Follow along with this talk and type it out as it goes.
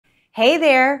Hey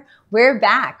there, we're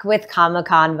back with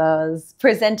Convos,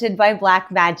 presented by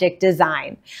Blackmagic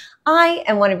Design. I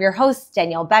am one of your hosts,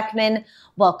 Danielle Beckman.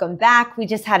 Welcome back. We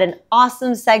just had an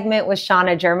awesome segment with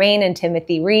Shauna Germain and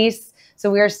Timothy Reese. So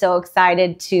we are so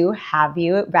excited to have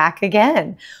you back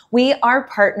again. We are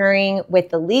partnering with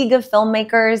the League of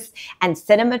Filmmakers and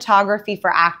Cinematography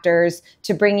for Actors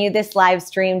to bring you this live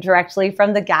stream directly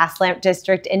from the Gaslamp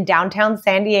District in downtown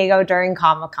San Diego during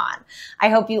Comic-Con. I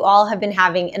hope you all have been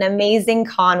having an amazing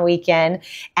con weekend,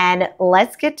 and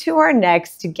let's get to our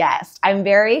next guest. I'm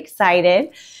very excited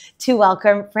to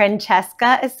welcome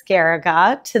Francesca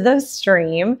Escarraga to the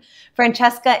stream.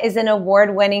 Francesca is an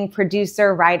award-winning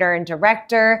producer, writer, and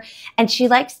director, and she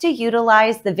likes to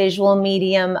utilize the visual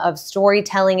medium of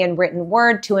storytelling and written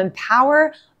word to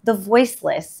empower the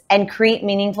voiceless and create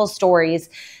meaningful stories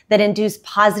that induce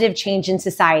positive change in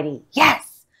society. Yes!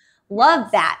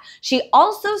 Love that. She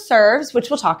also serves, which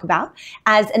we'll talk about,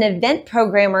 as an event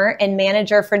programmer and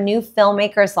manager for New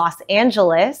Filmmakers Los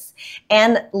Angeles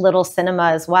and Little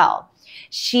Cinema as well.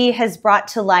 She has brought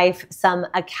to life some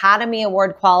Academy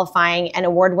Award qualifying and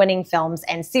award-winning films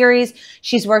and series.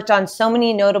 She's worked on so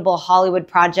many notable Hollywood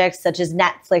projects such as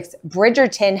Netflix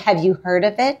Bridgerton. Have you heard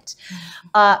of it?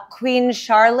 Queen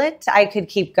Charlotte. I could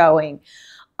keep going.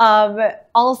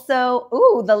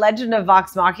 Also, The Legend of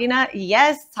Vox Machina.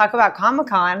 Yes, talk about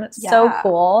Comic-Con. Yeah. So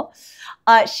cool.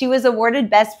 She was awarded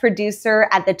Best Producer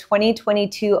at the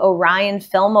 2022 Orion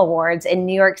Film Awards in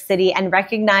New York City and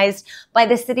recognized by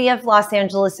the City of Los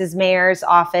Angeles' Mayor's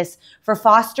Office for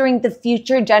fostering the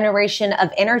future generation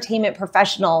of entertainment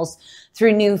professionals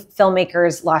through New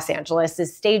Filmmakers Los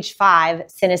Angeles' Stage 5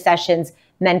 CineSessions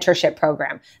mentorship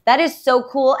program. That is so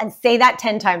cool, and say that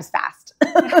 10 times fast.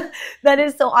 That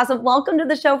is so awesome. Welcome to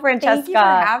the show, Francesca. Thank you for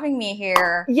having me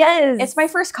here. Yes. It's my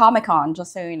first Comic-Con,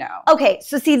 just so you know. Okay,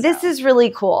 so see, this is really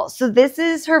cool. So this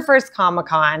is her first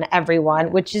Comic-Con,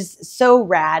 everyone, which is so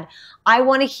rad. I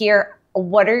want to hear,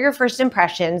 what are your first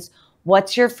impressions?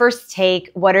 What's your first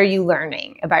take? What are you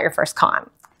learning about your first con?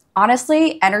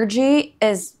 Honestly, energy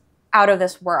is out of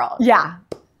this world. Yeah.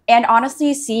 And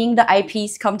honestly, seeing the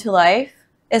IPs come to life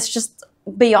is just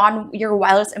beyond your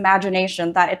wildest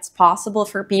imagination that it's possible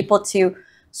for people to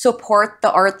support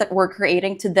the art that we're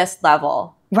creating to this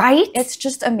level. Right? It's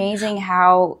just amazing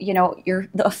how,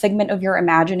 the figment of your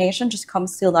imagination just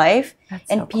comes to life. That's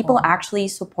and so people cool. Actually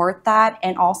support that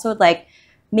and also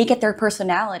make it their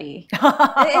personality.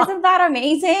 Isn't that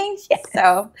amazing? Yes.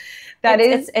 So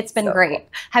it's been so great. Cool.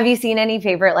 Have you seen any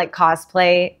favorite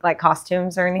cosplay,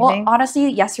 costumes or anything? Well, honestly,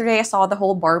 yesterday I saw the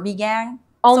whole Barbie gang.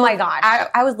 Oh my gosh.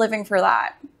 I was living for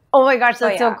that. Oh my gosh,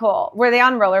 that's so cool. Were they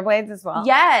on rollerblades as well?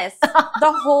 Yes.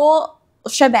 The whole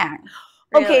shebang.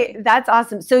 Really. Okay, that's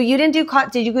awesome. So you didn't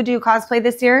did you go do cosplay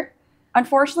this year?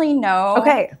 Unfortunately, no.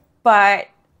 Okay. But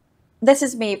this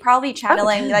is me probably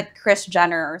channeling Kris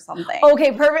Jenner or something.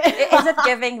 Okay, perfect. Is it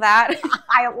giving that?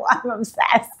 I'm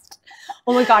obsessed.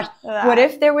 Oh my gosh. What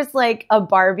if there was a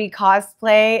Barbie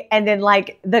cosplay and then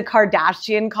the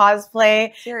Kardashian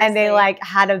cosplay? Seriously. And they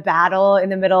had a battle in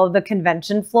the middle of the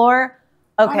convention floor?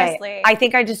 Okay. Honestly. I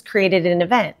think I just created an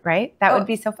event, right? That would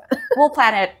be so fun. We'll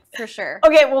plan it for sure.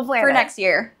 Okay, we'll plan it. For next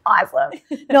year. Awesome.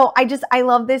 No, I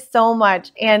love this so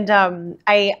much. And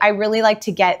I really like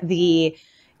to get the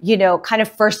kind of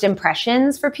first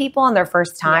impressions for people on their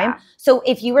first time. Yeah. So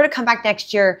if you were to come back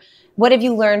next year, what have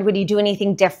you learned? Would you do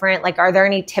anything different? Are there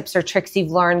any tips or tricks you've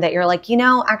learned that you're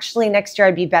actually next year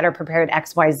I'd be better prepared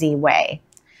XYZ way?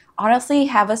 Honestly,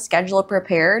 have a schedule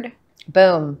prepared.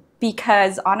 Boom.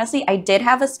 Because honestly, I did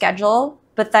have a schedule,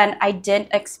 but then I didn't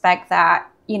expect that,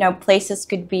 places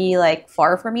could be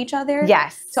far from each other.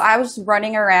 Yes. So I was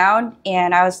running around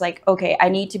and I was like, okay, I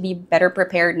need to be better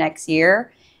prepared next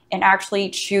year and actually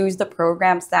choose the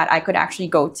programs that I could actually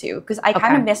go to. Because I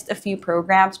kind of missed a few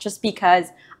programs just because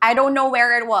I don't know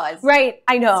where it was. Right,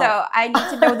 I know. So I need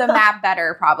to know the map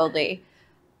better probably.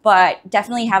 But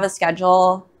definitely have a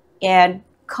schedule and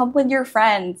come with your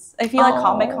friends. I feel like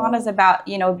Comic-Con is about,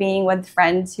 being with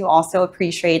friends who also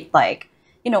appreciate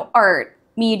art,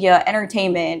 media,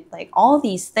 entertainment, all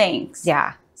these things.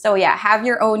 Yeah. So yeah, have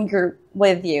your own group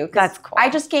with you. That's cool. I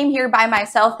just came here by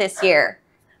myself this year.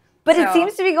 But it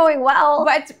seems to be going well.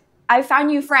 But I found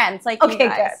new friends you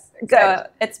guys. Good. So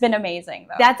it's been amazing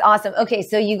though. That's awesome. Okay,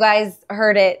 so you guys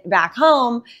heard it back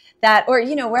home or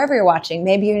wherever you're watching,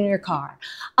 maybe you're in your car.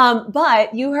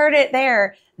 But you heard it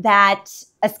there that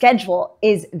a schedule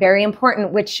is very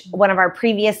important, which one of our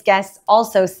previous guests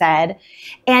also said.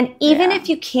 And even if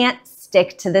you can't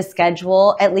stick to the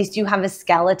schedule, at least you have a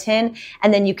skeleton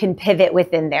and then you can pivot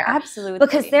within there. Absolutely.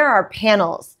 Because there are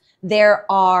panels,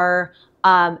 there are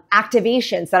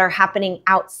activations that are happening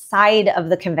outside of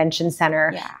the convention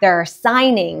center. Yeah. There are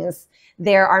signings,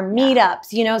 there are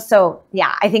meetups, you know, so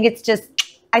yeah, I think it's just,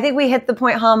 I think we hit the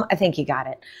point, Hum. I think you got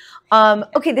it.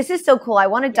 Okay, this is so cool. I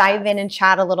want to dive in and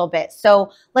chat a little bit.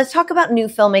 So let's talk about New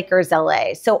Filmmakers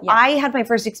LA. So I had my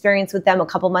first experience with them a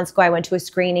couple months ago. I went to a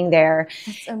screening there.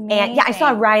 That's amazing. And yeah, I saw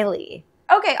Riley.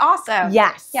 Okay, awesome.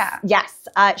 Yes. Yeah. Yes.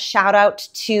 Shout out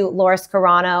to Loris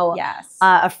Carano,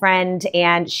 a friend,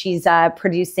 and she's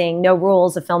producing No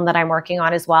Rules, a film that I'm working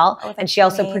on as well. Oh, and she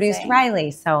also produced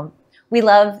Riley. So we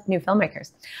love New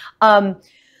Filmmakers.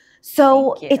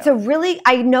 So it's a really,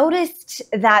 I noticed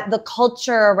that the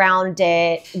culture around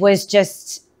it was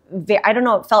just, I don't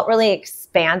know, it felt really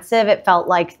expansive. It felt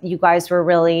like you guys were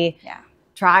really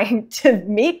trying to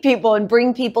meet people and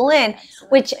bring people in,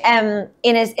 which in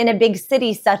a big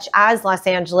city such as Los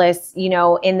Angeles, you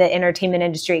know, in the entertainment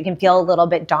industry, it can feel a little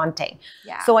bit daunting.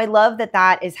 Yeah. So I love that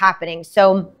that is happening.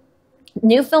 So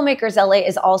New Filmmakers LA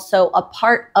is also a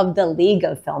part of the League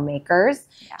of Filmmakers.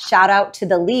 Yeah. Shout out to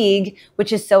the League,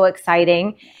 which is so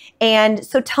exciting. And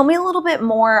so tell me a little bit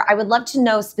more. I would love to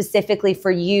know specifically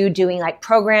for you doing like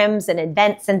programs and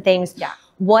events and things. Yeah.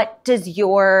 What does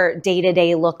your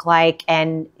day-to-day look like?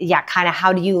 And yeah, kind of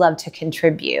how do you love to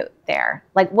contribute there?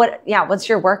 Like what's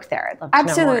your work there? I'd love to know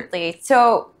more. Absolutely.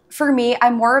 So for me,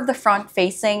 I'm more of the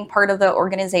front-facing part of the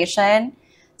organization.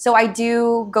 So I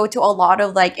do go to a lot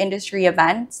of like industry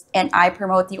events and I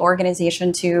promote the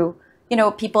organization to, you know,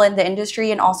 people in the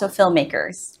industry and also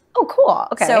filmmakers. Oh, cool.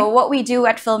 Okay. So what we do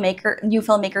at New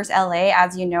Filmmakers LA,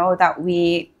 as you know, that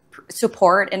we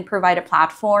support and provide a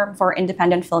platform for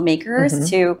independent filmmakers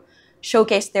to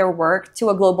showcase their work to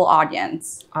a global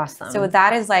audience. Awesome. So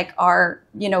that is like our,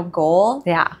 you know, goal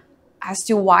as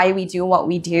to why we do what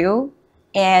we do.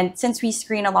 And since we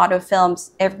screen a lot of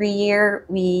films every year,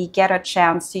 we get a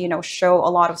chance to, you know, show a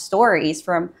lot of stories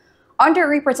from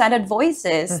underrepresented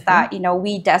voices that, you know,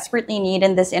 we desperately need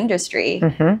in this industry.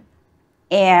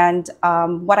 And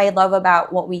what I love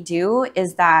about what we do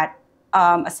is that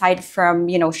aside from,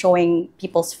 you know, showing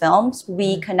people's films,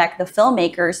 we connect the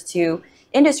filmmakers to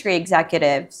industry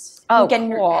executives who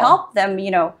can help them,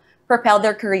 you know, propel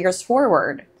their careers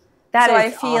forward. So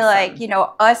I feel like, you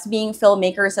know, us being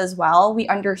filmmakers as well, we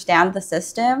understand the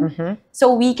system.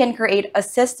 So we can create a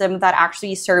system that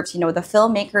actually serves, you know, the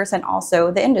filmmakers and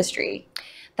also the industry.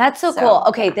 That's so cool.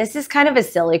 Okay, this is kind of a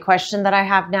silly question that I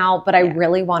have now, but I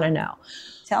really want to know.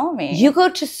 Tell me. You go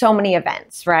to so many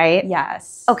events, right?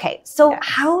 Yes. Okay, so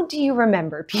how do you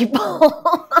remember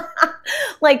people?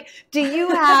 Like, do you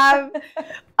have,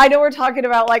 I know we're talking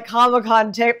about like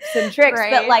Comic-Con tips and tricks,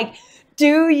 but like,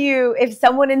 do you, if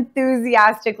someone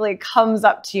enthusiastically comes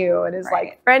up to you and is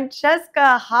like,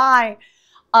 Francesca, hi,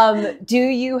 do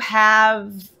you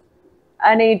have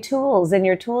any tools in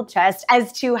your tool chest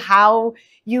as to how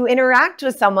you interact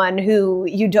with someone who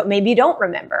you maybe don't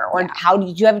remember, or how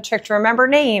did you have a trick to remember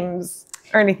names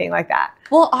or anything like that?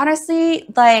 Well, honestly,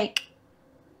 like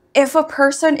if a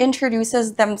person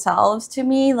introduces themselves to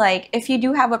me, like if you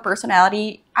do have a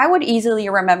personality, I would easily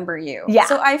remember you. Yeah.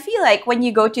 So I feel like when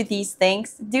you go to these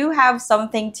things, do have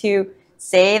something to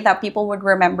say that people would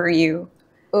remember you.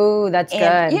 Oh, that's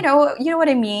good. You know what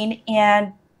I mean?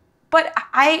 But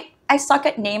I suck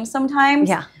at names sometimes.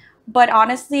 Yeah. But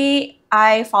honestly,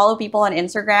 I follow people on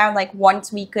Instagram. Like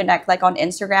once we connect like on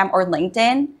Instagram or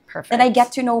LinkedIn, then I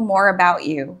get to know more about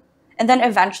you. And then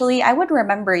eventually I would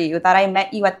remember you that I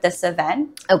met you at this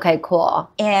event. Okay, cool.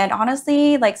 And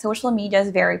honestly, like social media is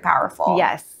very powerful.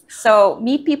 Yes. So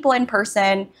meet people in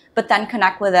person, but then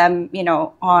connect with them, you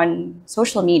know, on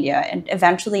social media and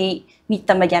eventually meet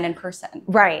them again in person.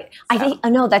 Right. So. I think,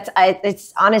 no,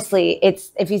 it's honestly,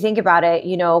 if you think about it,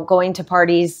 you know, going to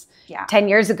parties 10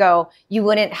 years ago, you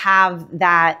wouldn't have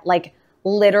that like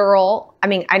literal, I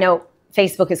mean, I know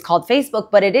Facebook is called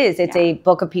Facebook, but it's a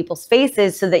book of people's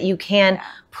faces so that you can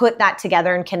put that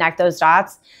together and connect those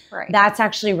dots. Right. That's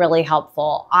actually really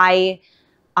helpful. I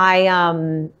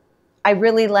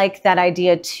really like that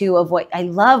idea too of what I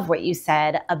love what you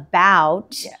said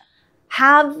about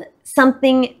have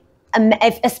something,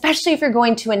 especially if you're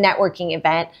going to a networking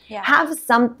event, have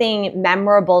something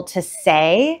memorable to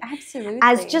say. Absolutely.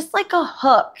 As just like a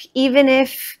hook, even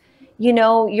if, you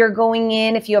know, you're going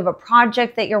in, if you have a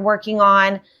project that you're working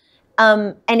on,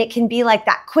 and it can be like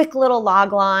that quick little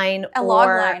log line. Log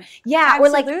line. Yeah.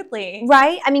 Absolutely. Or like,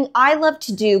 right? I mean, I love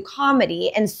to do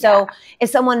comedy. And so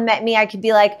if someone met me, I could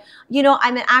be like, you know,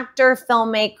 I'm an actor,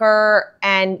 filmmaker,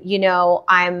 and, you know,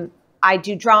 I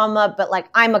do drama, but like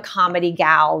I'm a comedy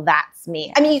gal. That's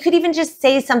me. I mean, you could even just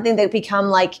say something that become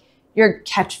like Your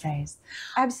catchphrase.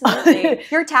 Absolutely.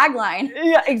 Your tagline.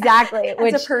 Yeah, exactly.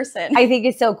 As a person. I think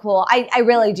is so cool. I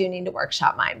really do need to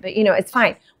workshop mine, but you know, it's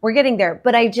fine. We're getting there.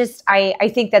 But I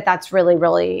think that's really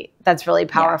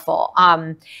powerful.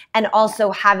 Yeah. And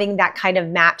also having that kind of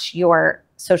match your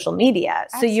social media.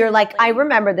 Absolutely. So you're like, I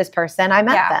remember this person, I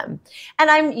met them.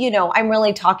 And I'm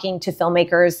really talking to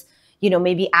filmmakers,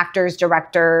 maybe actors,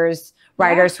 directors,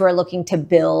 writers who are looking to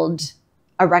build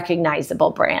a recognizable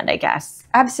brand, I guess.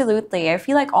 Absolutely. I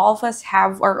feel like all of us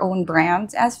have our own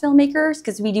brands as filmmakers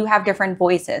because we do have different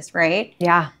voices, right?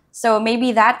 Yeah. So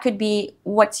maybe that could be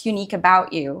what's unique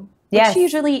about you, which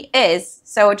usually is.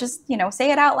 So just,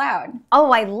 say it out loud.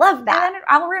 Oh, I love that. And then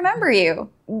I'll remember you.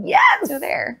 Yes. So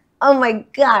there. Oh my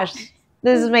gosh.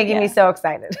 This is making me so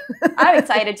excited. I'm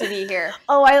excited to be here.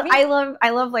 Oh, I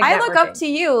love like I look up to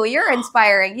you. You're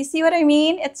inspiring. You see what I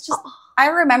mean? It's just, I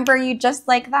remember you just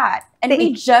like that. And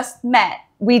we just met.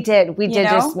 We did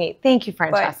just meet. Thank you,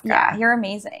 Francesca. But, yeah, you're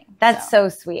amazing. That's so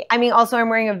sweet. I mean, also I'm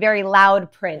wearing a very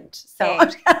loud print. So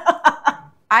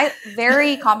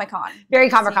very Comic-Con.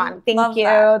 Very Comic-Con. Thank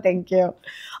you. Thank you.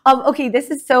 Okay, this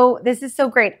is so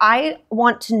great. I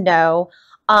want to know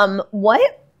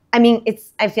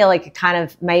I feel like it kind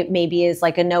of maybe is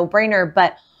like a no-brainer,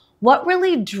 but what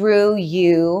really drew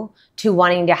you to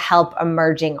wanting to help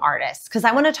emerging artists? Because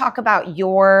I want to talk about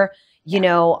your,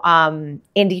 indie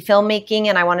filmmaking,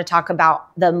 and I want to talk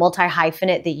about the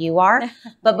multi-hyphenate that you are.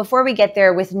 But before we get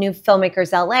there, with New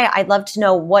Filmmakers LA, I'd love to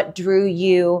know what drew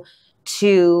you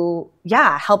to,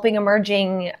 helping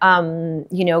emerging,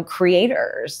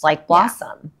 creators like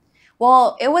Blossom. Yeah.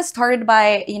 Well, it was started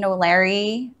by,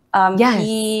 Larry.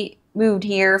 He moved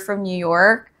here from New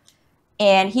York,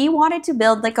 and he wanted to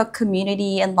build like a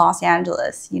community in Los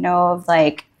Angeles, of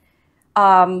like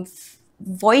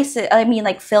voices. I mean,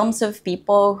 like films of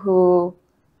people who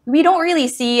we don't really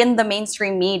see in the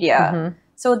mainstream media. Mm-hmm.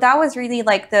 So that was really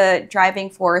like the driving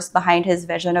force behind his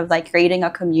vision of like creating a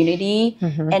community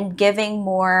and giving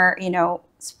more,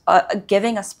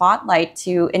 giving a spotlight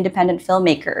to independent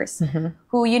filmmakers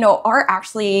who, are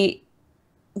actually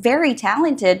very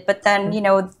talented, but then,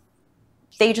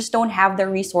 they just don't have the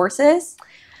resources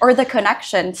or the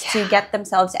connections to get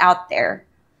themselves out there.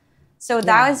 So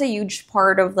that is a huge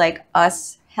part of like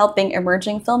us helping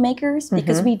emerging filmmakers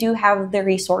because we do have the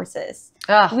resources.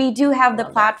 We do have the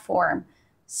platform.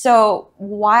 So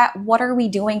what are we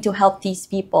doing to help these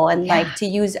people and like to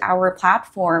use our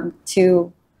platform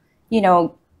to,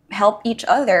 help each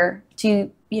other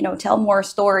to, tell more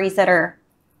stories that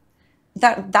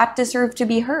deserve to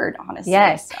be heard, honestly.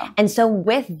 Yes. So. And so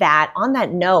with that, on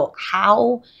that note,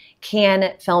 how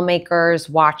can filmmakers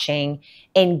watching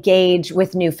engage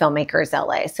with New Filmmakers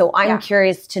LA? So I'm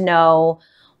curious to know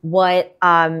what,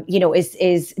 do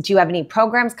you have any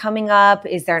programs coming up?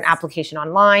 Is there an application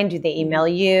online? Do they email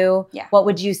you? Yeah. What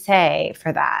would you say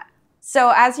for that?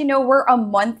 So as you know, we're a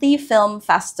monthly film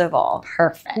festival.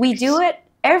 Perfect. We do it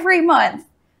every month.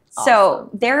 Awesome. So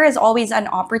there is always an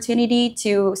opportunity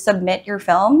to submit your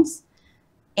films,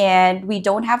 and we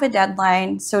don't have a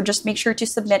deadline. So just make sure to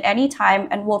submit anytime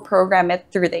and we'll program it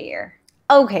through the year.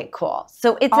 Okay, cool.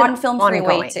 So it's on Film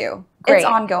Freeway too. Great. It's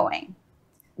ongoing.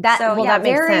 That makes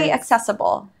very sense.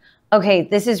 Accessible. Okay,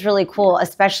 this is really cool,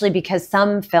 especially because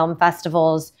some film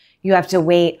festivals you have to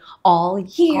wait all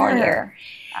year. All year.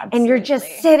 Absolutely. And you're just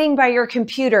sitting by your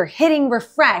computer hitting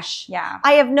refresh. Yeah.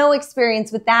 I have no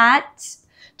experience with that.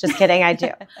 Just kidding, I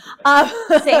do.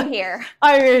 Same here.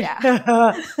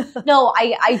 No,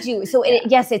 I do. So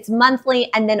yes, it's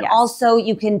monthly, and then also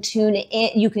you can tune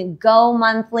in. You can go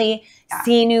monthly,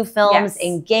 see new films,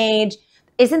 engage.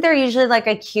 Isn't there usually like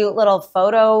a cute little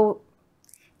photo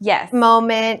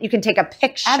moment? You can take a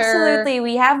picture. Absolutely.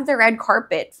 We have the red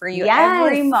carpet for you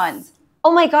every month.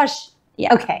 Oh my gosh.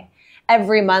 Yeah. Okay.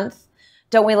 Every month.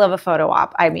 Don't we love a photo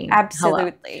op? I mean,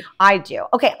 absolutely. Hello. I do.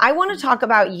 Okay. I want to talk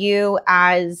about you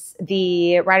as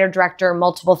the writer, director,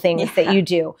 multiple things that you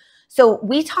do. So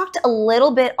we talked a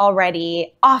little bit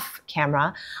already off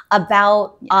camera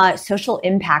about social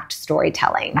impact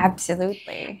storytelling.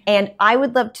 Absolutely. And I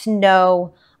would love to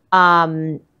know,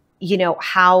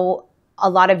 how a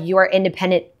lot of your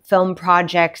independent film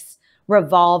projects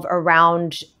revolve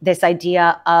around this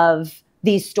idea of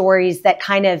these stories that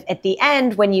kind of at the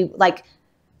end, when you like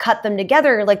cut them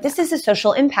together, like this is a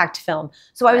social impact film.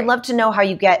 So I would love to know how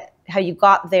you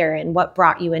got there and what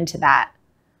brought you into that.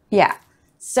 Yeah.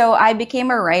 So I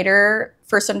became a writer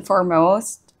first and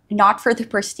foremost, not for the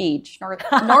prestige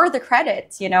nor the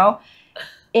credits,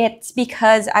 It's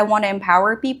because I want to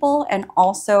empower people and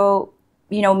also,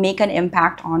 make an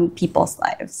impact on people's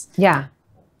lives. Yeah.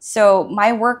 So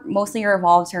my work mostly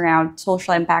revolves around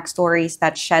social impact stories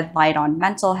that shed light on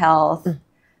mental health,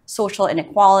 social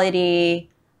inequality,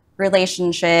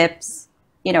 relationships,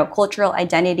 you know, cultural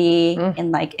identity,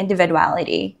 and like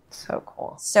individuality. So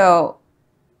cool. So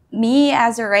me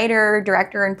as a writer,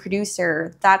 director, and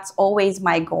producer, that's always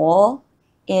my goal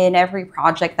in every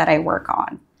project that I work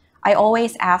on. I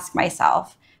always ask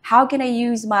myself, how can I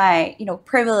use my, you know,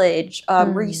 privilege,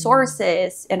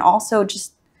 resources, and also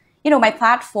just, you know, my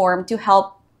platform to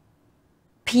help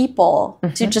people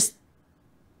to just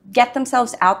get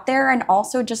themselves out there and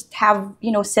also just have,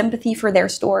 you know, sympathy for their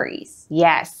stories.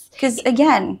 Yes. Because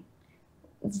again,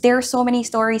 there are so many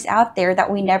stories out there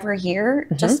that we never hear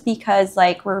just because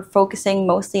like we're focusing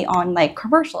mostly on like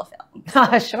commercial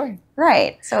films. Sure.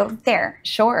 Right. So there.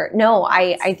 Sure. No,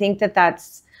 I think that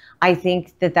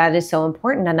is so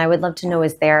important. And I would love to know,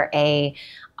 is there a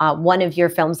one of your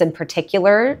films in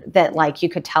particular that like you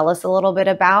could tell us a little bit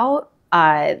about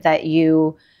that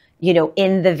you know,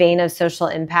 in the vein of social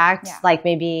impact, like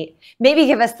maybe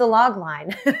give us the log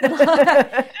line.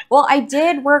 Well, I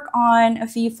did work on a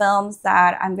few films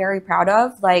that I'm very proud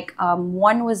of. Like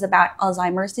one was about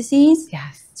Alzheimer's disease.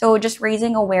 Yes. So just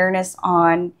raising awareness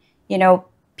on, you know,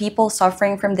 people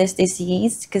suffering from this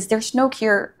disease because there's no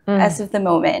cure as of the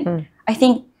moment. I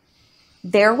think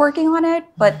they're working on it,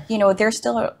 but, you know, there's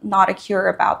still not a cure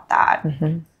about that.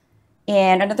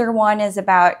 And another one is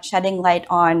about shedding light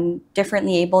on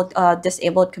differently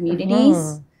disabled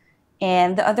communities.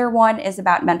 And the other one is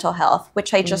about mental health,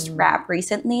 which I just wrapped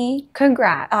recently.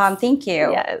 Congrats. Thank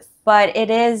you. Yes. But it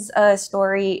is a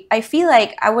story. I feel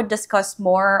like I would discuss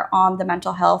more on the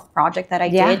mental health project that I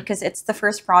did because it's the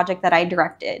first project that I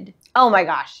directed. Oh my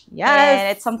gosh. Yes. And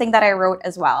it's something that I wrote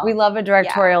as well. We love a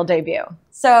directorial debut.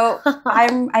 So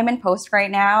I'm in post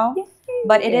right now.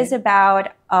 But it is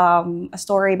about a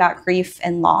story about grief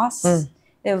and loss.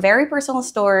 A very personal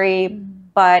story,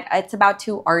 but it's about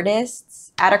two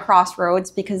artists at a crossroads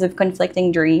because of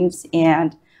conflicting dreams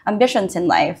and ambitions in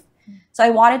life. So I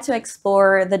wanted to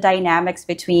explore the dynamics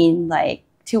between like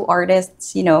two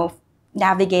artists, you know,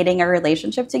 navigating a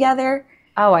relationship together.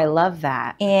 Oh, I love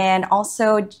that. And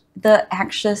also the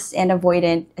anxious and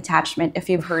avoidant attachment, if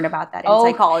you've heard about that in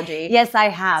psychology. Yes, I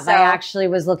have. So, I actually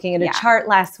was looking at a chart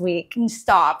last week.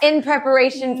 Stop. In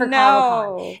preparation for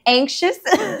Comic-Con. Anxious?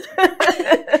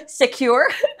 Secure?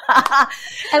 Do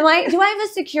I have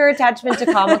a secure attachment to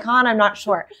Comic-Con? I'm not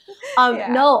sure.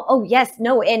 No. Oh, yes.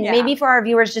 No. And maybe for our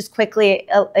viewers, just quickly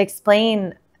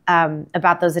explain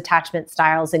about those attachment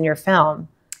styles in your film.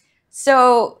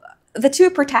 So the two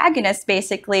protagonists,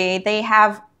 basically, they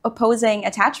have opposing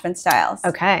attachment styles.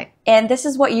 Okay. And this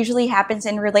is what usually happens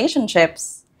in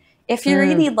relationships. If you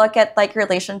really look at like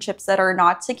relationships that are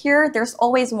not secure, there's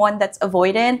always one that's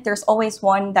avoidant. There's always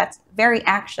one that's very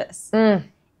anxious. And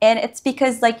it's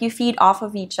because like you feed off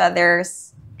of each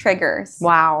other's triggers.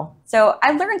 Wow. So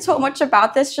I learned so much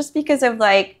about this just because of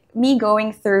like me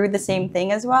going through the same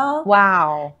thing as well.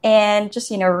 Wow. And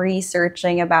just, you know,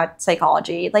 researching about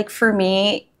psychology. Like for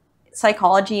me,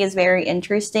 psychology is very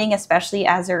interesting, especially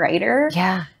as a writer.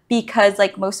 Yeah. Because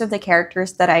like most of the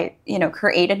characters that I, you know,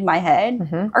 created in my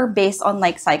head are based on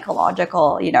like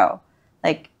psychological, you know,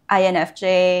 like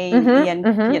INFJ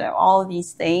and, you know, all of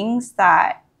these things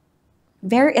that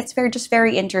it's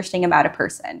very interesting about a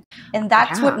person. And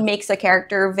that's what makes a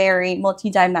character very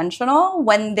multidimensional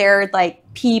when they're like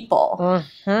people.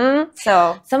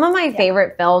 So some of my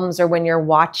favorite films are when you're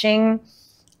watching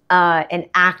an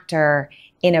actor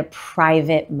in a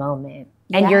private moment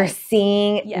and you're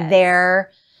seeing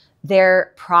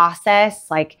their process,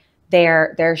 like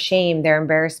their shame, their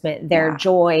embarrassment, their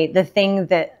joy, the thing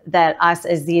that us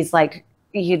as these like,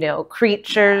 you know,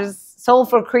 creatures,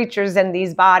 soulful creatures in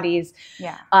these bodies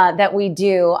that we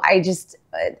do.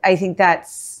 I think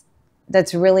that's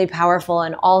really powerful.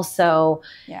 And also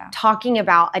talking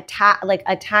about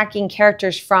attacking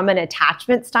characters from an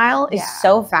attachment style is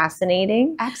so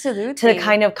fascinating. Absolutely. To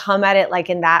kind of come at it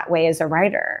like in that way as a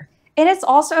writer. And it's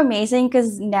also amazing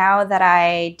because now that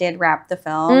I did wrap the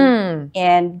film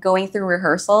and going through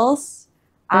rehearsals,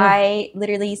 I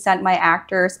literally sent my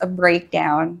actors a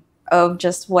breakdown of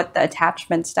just what the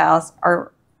attachment styles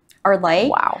are like.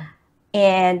 Wow.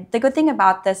 And the good thing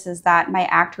about this is that my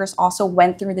actors also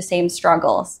went through the same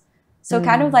struggles. So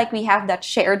kind of like we have that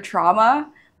shared trauma.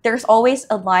 There's always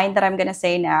a line that I'm going to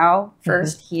say now,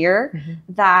 first here,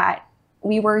 that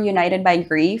we were united by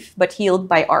grief, but healed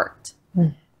by art.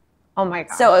 Oh my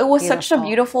God. So it was such a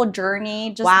beautiful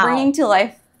journey, just bringing to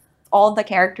life all the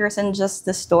characters and just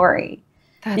the story.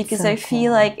 Because I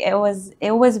feel like it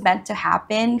was meant to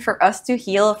happen for us to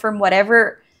heal from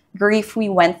whatever grief we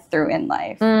went through in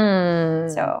life.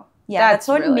 So yeah, that's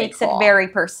what really makes cool. it very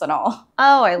personal.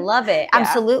 Oh, I love it.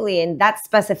 Absolutely. And that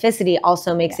specificity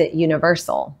also makes it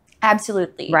universal.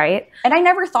 Absolutely. Right. And I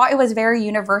never thought it was very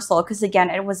universal because, again,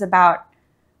 it was about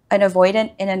an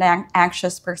avoidant and an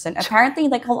anxious person. Apparently,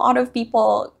 like a lot of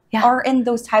people are in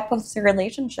those type of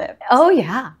relationships. Oh,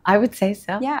 yeah. I would say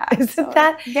so. Yeah. Isn't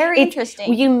that very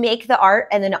interesting? You make the art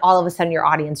and then all of a sudden your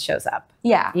audience shows up.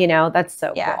 Yeah. You know, that's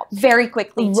so cool. Very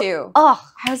quickly, too. Oh,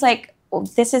 I was like, oh,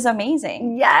 this is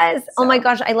amazing. Yes. So. Oh, my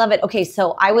gosh. I love it. Okay.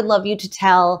 So I would love you to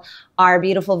tell our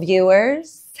beautiful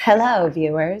viewers, hello,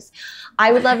 viewers.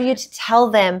 I would love you to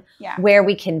tell them where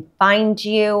we can find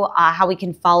you, how we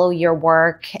can follow your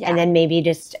work, and then maybe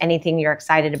just anything you're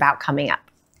excited about coming up.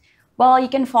 Well, you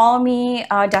can follow me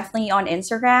definitely on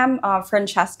Instagram,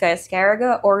 Francesca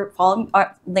Escarraga, or follow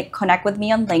connect with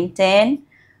me on LinkedIn,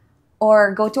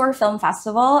 or go to our film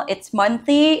festival. It's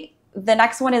monthly. The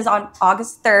next one is on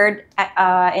August 3rd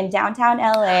in downtown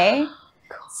LA.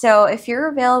 Cool. So if you're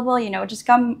available, you know, just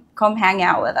come hang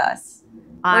out with us.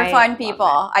 We're fun people,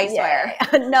 I swear.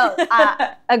 No,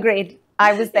 agreed.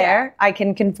 I was there. I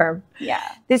can confirm. Yeah.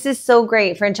 This is so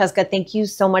great, Francesca. Thank you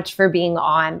so much for being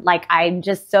on. Like, I'm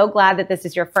just so glad that this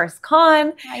is your first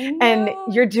con. I know.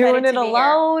 And you're doing it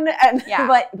alone. And,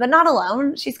 but not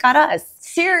alone. She's got us.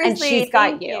 Seriously. And she's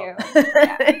got you.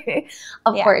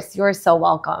 Of course. You're so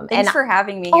welcome. Thanks for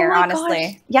having me here, honestly.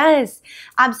 Gosh. Yes,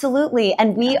 absolutely.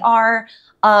 And we are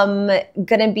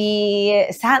gonna be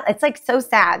sad. It's like so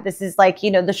sad. This is like,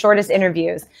 you know, the shortest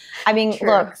interviews. I mean,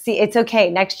 look, see, it's okay.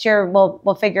 Next year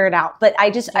we'll figure it out. But I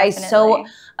so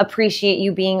appreciate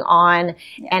you being on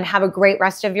and have a great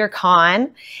rest of your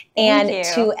con. And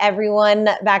to everyone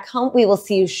back home, we will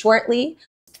see you shortly.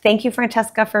 Thank you,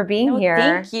 Francesca, for being here.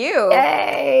 Thank you.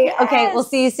 Yay. Yes. Okay, we'll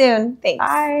see you soon. Thanks.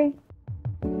 Bye.